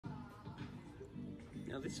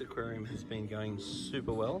Now this aquarium has been going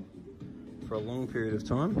super well for a long period of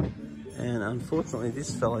time, and unfortunately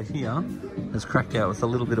this fellow here has cracked out with a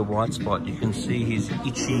little bit of white spot. You can see his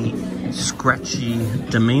itchy, scratchy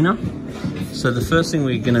demeanor. So the first thing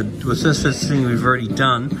we're gonna do, the first thing we've already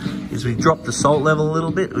done is we've dropped the salt level a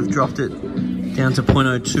little bit. We've dropped it down to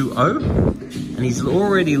 0.020, and he's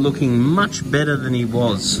already looking much better than he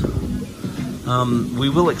was. We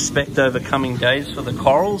will expect over coming days for the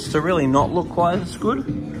corals to really not look quite as good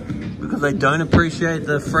because they don't appreciate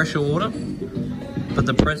the fresher water, but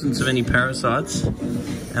the presence of any parasites,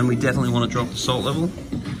 and we definitely want to drop the salt level.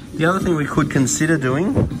 The other thing we could consider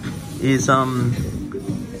doing is adding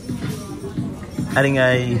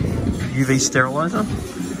a UV sterilizer,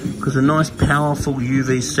 because a nice powerful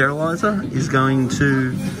UV sterilizer is going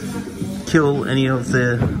to kill any of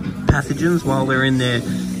the pathogens while they're in their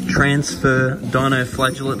transfer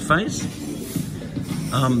dinoflagellate phase.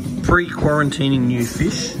 Pre-quarantining new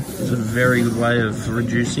fish is a very good way of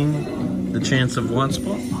reducing the chance of white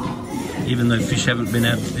spot, even though fish haven't been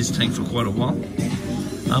out of this tank for quite a while.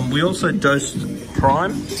 We also dosed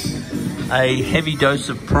prime, a heavy dose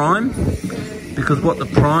of prime, because what the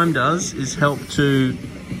prime does is help to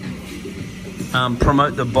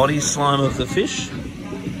promote the body slime of the fish.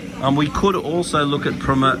 We could also look at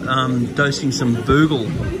dosing some Boogle,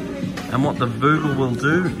 and what the Boogle will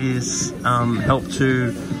do is help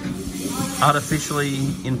to artificially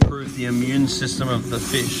improve the immune system of the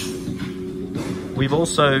fish. We've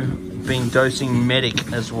also been dosing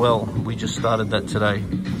Medic as well. We just started that today.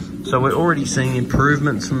 So we're already seeing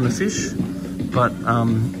improvements from the fish, but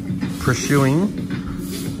pursuing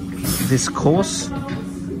this course,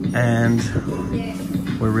 and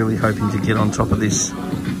we're really hoping to get on top of this.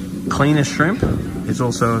 Cleaner shrimp is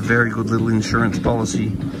also a very good little insurance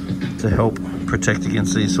policy to help protect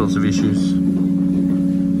against these sorts of issues.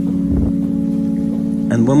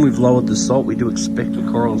 And when we've lowered the salt, we do expect the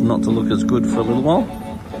corals not to look as good for a little while,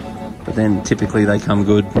 but then typically they come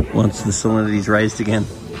good once the salinity is raised again.